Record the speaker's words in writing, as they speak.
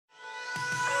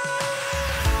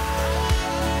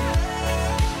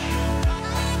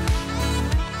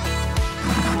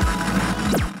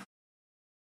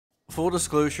Full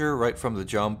disclosure right from the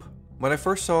jump, when I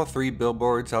first saw 3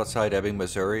 Billboards outside Ebbing,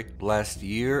 Missouri last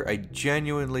year, I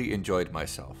genuinely enjoyed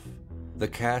myself. The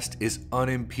cast is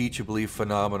unimpeachably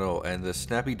phenomenal and the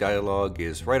snappy dialogue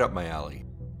is right up my alley.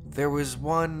 There was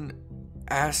one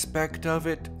aspect of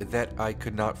it that I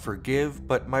could not forgive,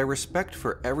 but my respect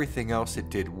for everything else it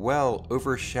did well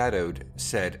overshadowed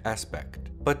said aspect.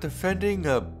 But defending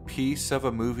a piece of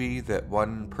a movie that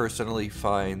one personally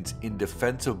finds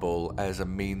indefensible as a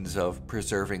means of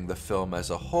preserving the film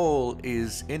as a whole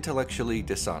is intellectually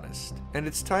dishonest, and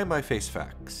it's time I face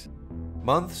facts.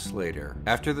 Months later,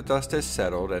 after the dust has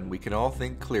settled and we can all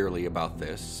think clearly about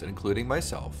this, including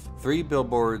myself, 3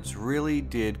 Billboards really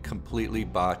did completely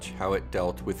botch how it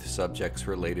dealt with subjects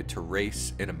related to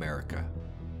race in America.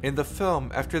 In the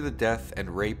film, after the death and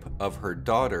rape of her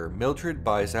daughter, Mildred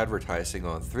buys advertising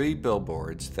on 3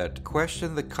 billboards that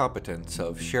question the competence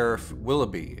of Sheriff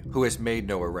Willoughby, who has made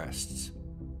no arrests.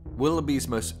 Willoughby's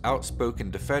most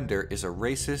outspoken defender is a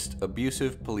racist,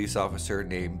 abusive police officer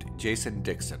named Jason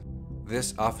Dixon.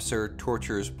 This officer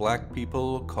tortures black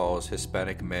people, calls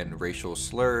Hispanic men racial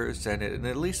slurs, and in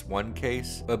at least one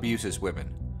case, abuses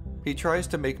women. He tries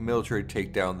to make Mildred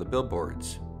take down the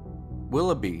billboards.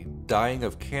 Willoughby, dying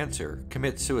of cancer,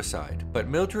 commits suicide, but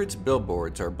Mildred's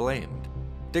billboards are blamed.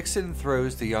 Dixon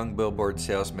throws the young billboard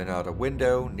salesman out a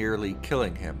window, nearly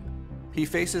killing him. He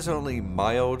faces only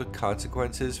mild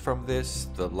consequences from this,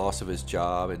 the loss of his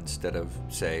job instead of,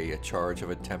 say, a charge of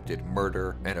attempted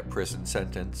murder and a prison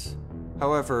sentence.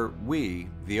 However, we,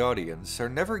 the audience, are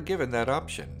never given that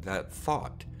option, that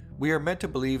thought. We are meant to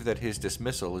believe that his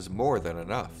dismissal is more than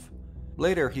enough.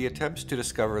 Later, he attempts to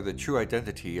discover the true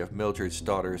identity of Mildred's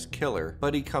daughter's killer,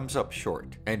 but he comes up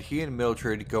short, and he and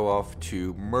Mildred go off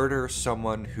to murder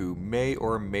someone who may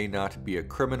or may not be a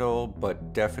criminal,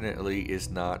 but definitely is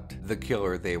not the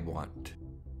killer they want.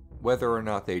 Whether or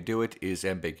not they do it is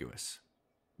ambiguous.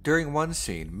 During one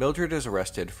scene, Mildred is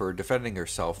arrested for defending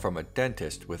herself from a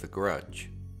dentist with a grudge.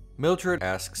 Mildred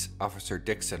asks Officer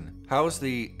Dixon, "How's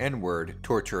the N-word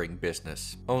torturing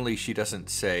business?" Only she doesn't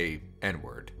say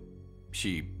N-word.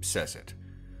 She says it.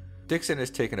 Dixon is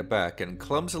taken aback and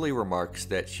clumsily remarks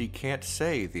that she can't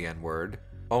say the N-word,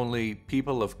 only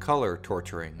people of color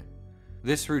torturing.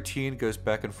 This routine goes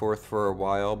back and forth for a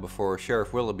while before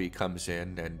Sheriff Willoughby comes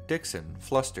in and Dixon,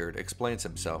 flustered, explains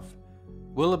himself.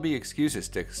 Willoughby excuses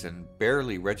Dixon,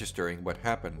 barely registering what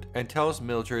happened, and tells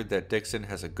Mildred that Dixon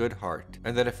has a good heart,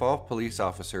 and that if all police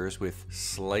officers with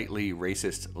slightly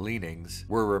racist leanings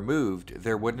were removed,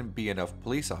 there wouldn't be enough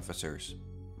police officers.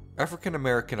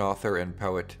 African-American author and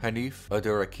poet Hanif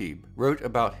Abdurraqib wrote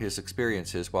about his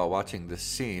experiences while watching this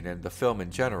scene and the film in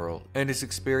general, and his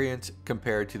experience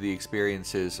compared to the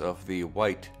experiences of the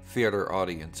white theater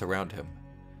audience around him.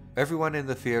 Everyone in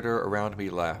the theater around me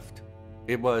laughed.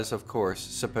 It was, of course,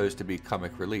 supposed to be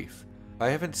comic relief. I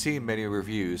haven't seen many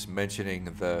reviews mentioning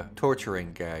the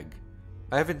torturing gag.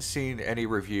 I haven't seen any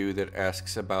review that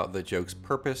asks about the joke's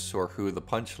purpose or who the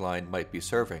punchline might be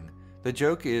serving. The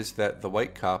joke is that the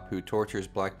white cop who tortures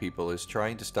black people is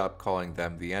trying to stop calling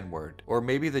them the N-word. Or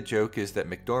maybe the joke is that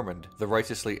McDormand, the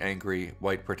righteously angry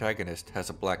white protagonist, has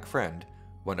a black friend,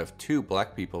 one of 2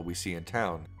 black people we see in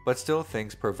town, but still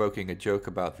thinks provoking a joke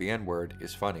about the N-word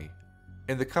is funny.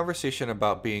 In the conversation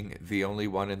about being the only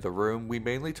one in the room, we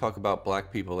mainly talk about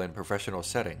black people in professional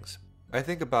settings. I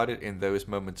think about it in those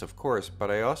moments, of course, but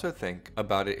I also think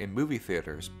about it in movie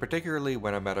theaters, particularly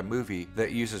when I'm at a movie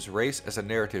that uses race as a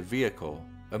narrative vehicle,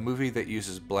 a movie that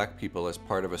uses black people as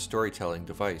part of a storytelling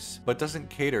device, but doesn't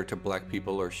cater to black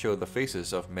people or show the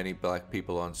faces of many black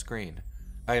people on screen.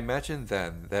 I imagine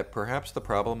then that perhaps the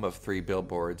problem of 3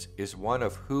 Billboards is one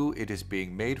of who it is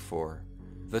being made for.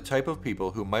 The type of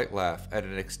people who might laugh at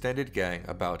an extended gang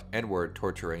about N-word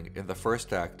torturing in the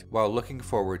first act while looking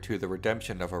forward to the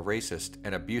redemption of a racist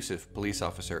and abusive police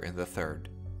officer in the third.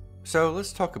 So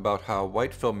let's talk about how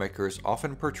white filmmakers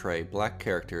often portray black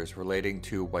characters relating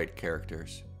to white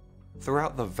characters.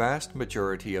 Throughout the vast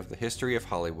majority of the history of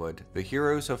Hollywood, the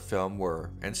heroes of film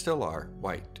were, and still are,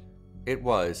 white. It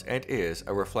was, and is,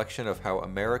 a reflection of how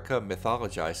America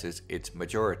mythologizes its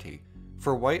majority.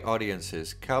 For white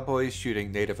audiences, cowboys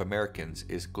shooting Native Americans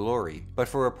is glory, but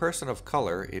for a person of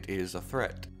color, it is a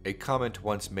threat, a comment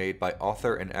once made by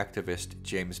author and activist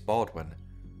James Baldwin.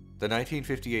 The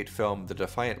 1958 film The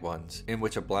Defiant Ones, in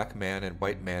which a black man and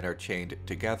white man are chained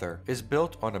together, is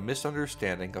built on a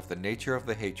misunderstanding of the nature of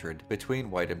the hatred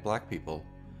between white and black people.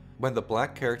 When the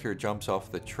black character jumps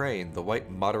off the train, the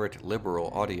white moderate liberal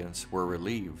audience were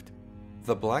relieved.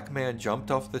 The black man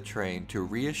jumped off the train to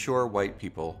reassure white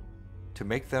people, to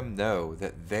make them know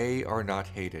that they are not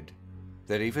hated.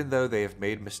 that even though they have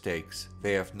made mistakes,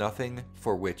 they have nothing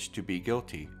for which to be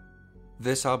guilty.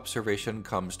 This observation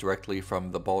comes directly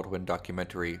from the Baldwin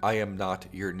documentary I Am Not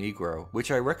Your Negro,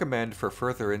 which I recommend for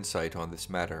further insight on this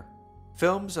matter.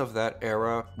 Films of that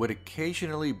era would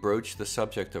occasionally broach the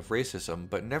subject of racism,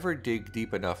 but never dig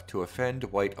deep enough to offend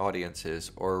white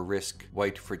audiences or risk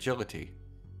white fragility.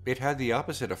 It had the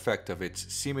opposite effect of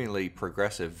its seemingly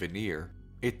progressive veneer.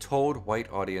 It told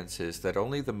white audiences that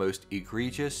only the most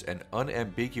egregious and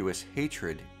unambiguous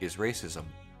hatred is racism,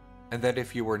 and that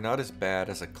if you were not as bad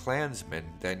as a Klansman,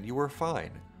 then you were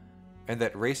fine, and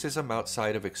that racism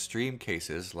outside of extreme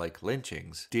cases like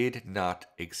lynchings did not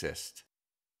exist.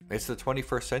 It's the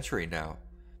 21st century now.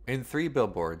 In 3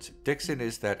 Billboards, Dixon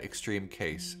is that extreme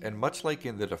case, and much like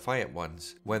in the Defiant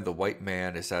Ones, when the white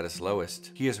man is at his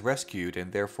lowest, he is rescued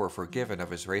and therefore forgiven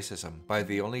of his racism by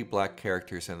the only black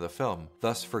characters in the film,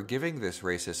 thus forgiving this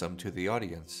racism to the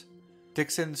audience.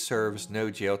 Dixon serves no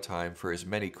jail time for his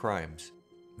many crimes.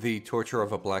 The torture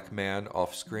of a black man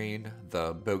off-screen,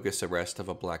 the bogus arrest of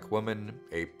a black woman,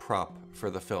 a prop for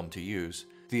the film to use,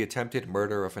 the attempted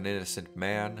murder of an innocent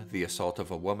man, the assault of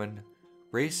a woman.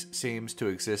 Race seems to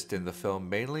exist in the film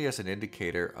mainly as an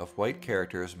indicator of white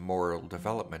characters' moral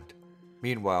development.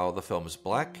 Meanwhile, the film's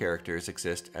black characters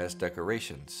exist as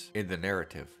decorations in the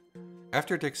narrative.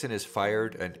 After Dixon is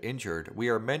fired and injured, we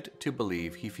are meant to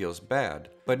believe he feels bad,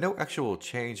 but no actual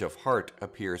change of heart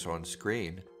appears on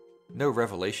screen. No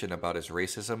revelation about his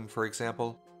racism, for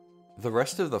example. The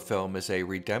rest of the film is a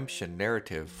redemption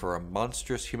narrative for a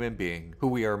monstrous human being who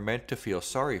we are meant to feel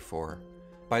sorry for.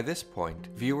 By this point,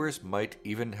 viewers might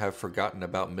even have forgotten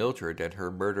about Mildred and her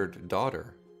murdered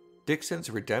daughter. Dixon's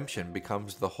redemption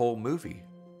becomes the whole movie.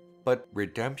 But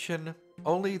redemption?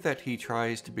 Only that he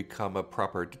tries to become a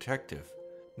proper detective,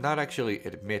 not actually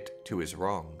admit to his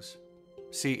wrongs.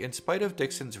 See, in spite of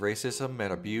Dixon's racism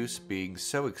and abuse being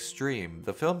so extreme,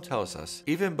 the film tells us,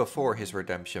 even before his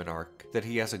redemption arc, that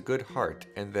he has a good heart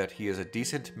and that he is a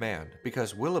decent man,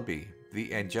 because Willoughby,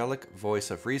 the angelic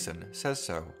voice of reason, says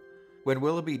so. When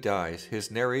Willoughby dies, his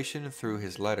narration through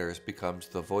his letters becomes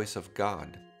the voice of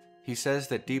God. He says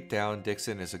that deep down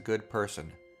Dixon is a good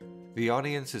person. The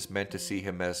audience is meant to see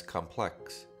him as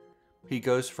complex. He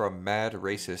goes from mad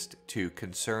racist to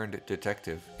concerned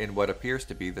detective in what appears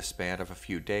to be the span of a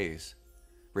few days.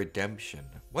 Redemption.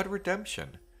 What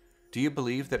redemption? Do you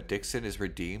believe that Dixon is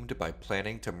redeemed by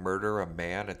planning to murder a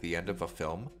man at the end of a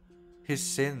film? His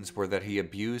sins were that he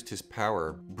abused his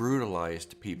power,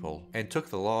 brutalized people, and took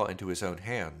the law into his own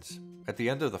hands. At the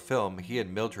end of the film, he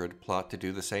and Mildred plot to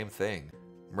do the same thing.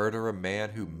 Murder a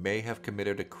man who may have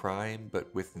committed a crime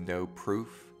but with no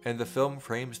proof. And the film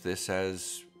frames this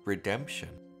as redemption.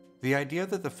 The idea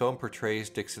that the film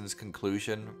portrays Dixon's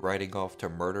conclusion, riding off to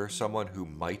murder someone who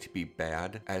might be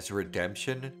bad, as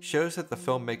redemption, shows that the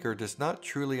filmmaker does not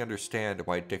truly understand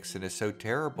why Dixon is so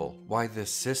terrible, why the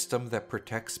system that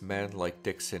protects men like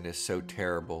Dixon is so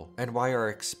terrible, and why our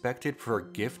expected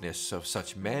forgiveness of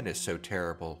such men is so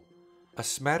terrible. A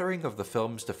smattering of the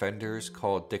film's defenders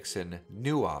called Dixon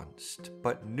nuanced,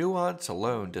 but nuance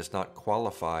alone does not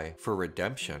qualify for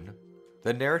redemption.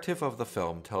 The narrative of the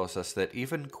film tells us that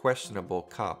even questionable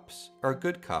cops are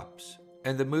good cops,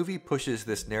 and the movie pushes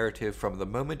this narrative from the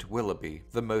moment Willoughby,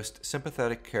 the most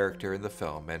sympathetic character in the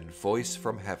film and voice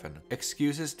from heaven,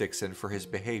 excuses Dixon for his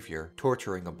behavior,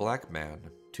 torturing a black man,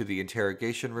 to the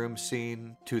interrogation room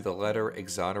scene, to the letter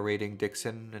exonerating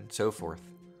Dixon, and so forth.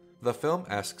 The film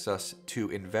asks us to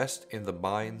invest in the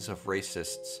minds of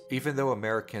racists, even though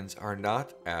Americans are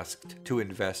not asked to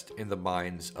invest in the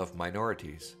minds of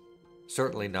minorities.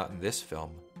 Certainly not in this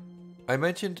film. I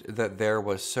mentioned that there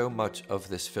was so much of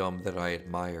this film that I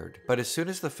admired, but as soon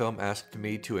as the film asked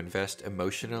me to invest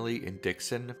emotionally in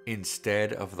Dixon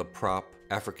instead of the prop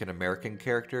African American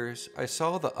characters, I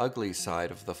saw the ugly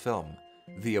side of the film,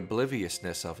 the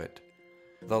obliviousness of it,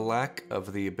 the lack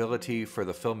of the ability for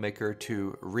the filmmaker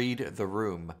to read the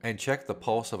room and check the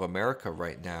pulse of America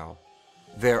right now.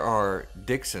 There are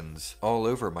Dixons all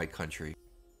over my country.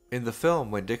 In the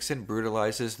film, when Dixon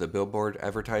brutalizes the billboard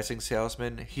advertising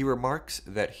salesman, he remarks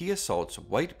that he assaults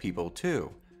white people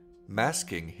too,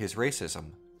 masking his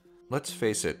racism. Let's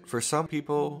face it, for some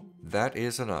people, that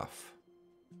is enough.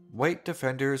 White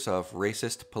defenders of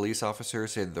racist police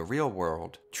officers in the real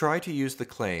world try to use the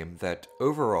claim that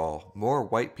overall, more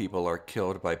white people are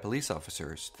killed by police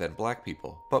officers than black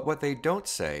people. But what they don't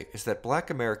say is that black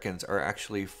Americans are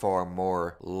actually far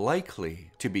more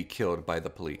likely to be killed by the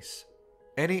police.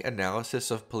 Any analysis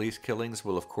of police killings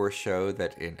will of course show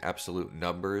that in absolute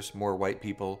numbers more white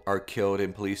people are killed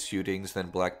in police shootings than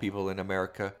black people in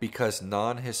America because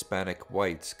non-Hispanic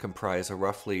whites comprise a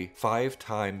roughly 5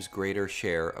 times greater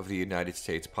share of the United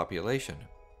States population.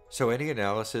 So any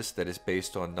analysis that is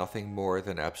based on nothing more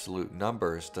than absolute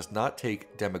numbers does not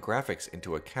take demographics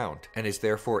into account and is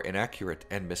therefore inaccurate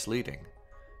and misleading.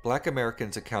 Black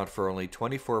Americans account for only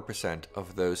 24%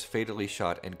 of those fatally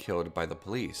shot and killed by the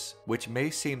police, which may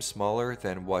seem smaller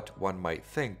than what one might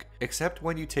think, except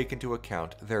when you take into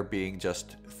account there being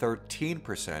just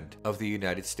 13% of the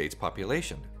United States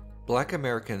population. Black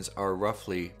Americans are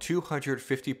roughly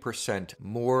 250%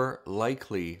 more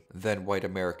likely than white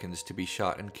Americans to be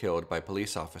shot and killed by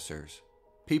police officers.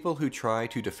 People who try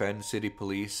to defend city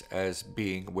police as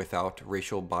being without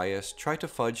racial bias try to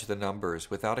fudge the numbers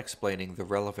without explaining the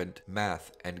relevant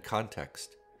math and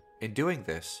context. In doing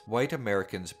this, white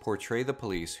Americans portray the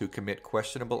police who commit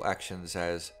questionable actions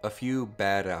as a few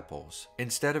bad apples,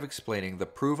 instead of explaining the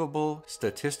provable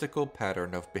statistical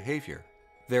pattern of behavior.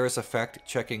 There is a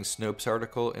fact-checking Snopes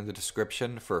article in the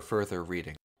description for further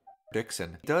reading.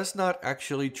 Dixon does not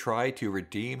actually try to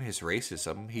redeem his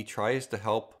racism, he tries to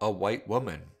help a white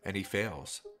woman, and he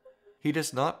fails. He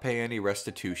does not pay any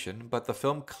restitution, but the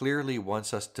film clearly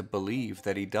wants us to believe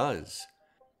that he does.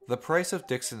 The price of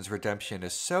Dixon's redemption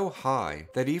is so high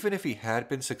that even if he had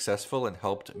been successful and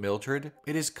helped Mildred,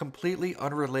 it is completely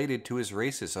unrelated to his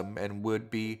racism and would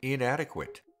be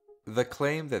inadequate. The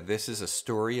claim that this is a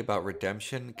story about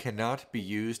redemption cannot be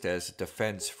used as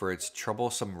defense for its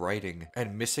troublesome writing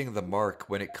and missing the mark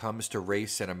when it comes to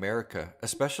race in America,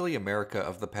 especially America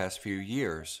of the past few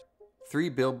years. 3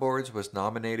 Billboards was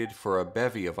nominated for a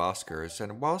bevy of Oscars,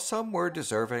 and while some were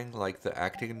deserving, like the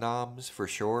acting noms for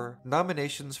sure,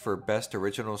 nominations for Best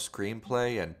Original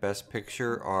Screenplay and Best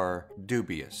Picture are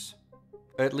dubious.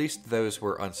 At least those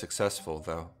were unsuccessful,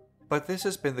 though. But this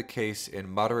has been the case in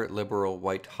moderate liberal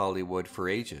white Hollywood for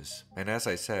ages, and as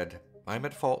I said, I'm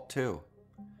at fault too.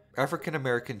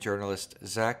 African-American journalist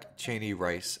Zach Cheney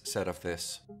Rice said of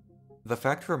this, "The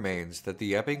fact remains that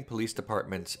the Ebbing Police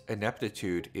Department's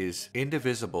ineptitude is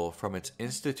indivisible from its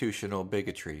institutional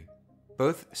bigotry.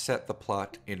 Both set the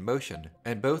plot in motion,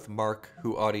 and both mark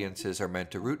who audiences are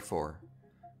meant to root for.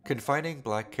 Confining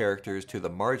black characters to the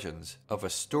margins of a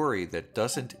story that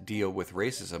doesn't deal with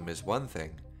racism is one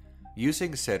thing.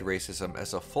 Using said racism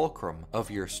as a fulcrum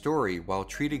of your story while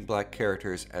treating black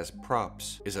characters as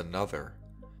props is another.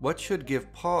 What should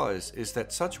give pause is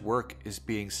that such work is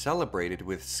being celebrated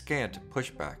with scant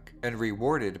pushback and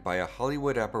rewarded by a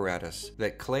Hollywood apparatus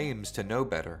that claims to know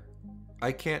better.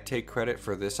 I can't take credit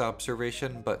for this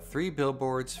observation, but 3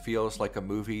 Billboards feels like a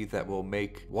movie that will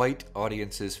make white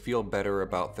audiences feel better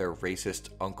about their racist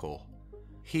uncle.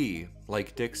 He,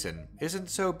 like Dixon, isn't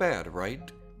so bad,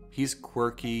 right? He's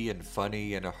quirky and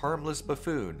funny and a harmless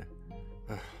buffoon.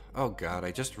 Oh god,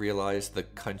 I just realized the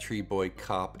country boy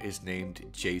cop is named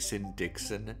Jason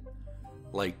Dixon.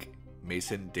 Like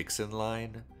Mason Dixon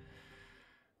line.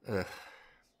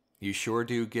 You sure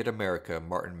do get America,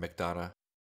 Martin McDonagh.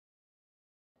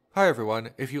 Hi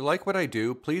everyone, if you like what I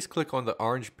do, please click on the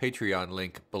orange Patreon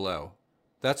link below.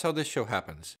 That's how this show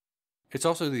happens. It's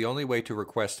also the only way to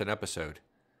request an episode.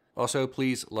 Also,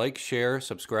 please like, share,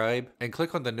 subscribe, and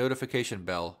click on the notification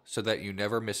bell so that you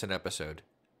never miss an episode.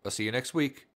 I'll see you next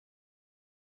week.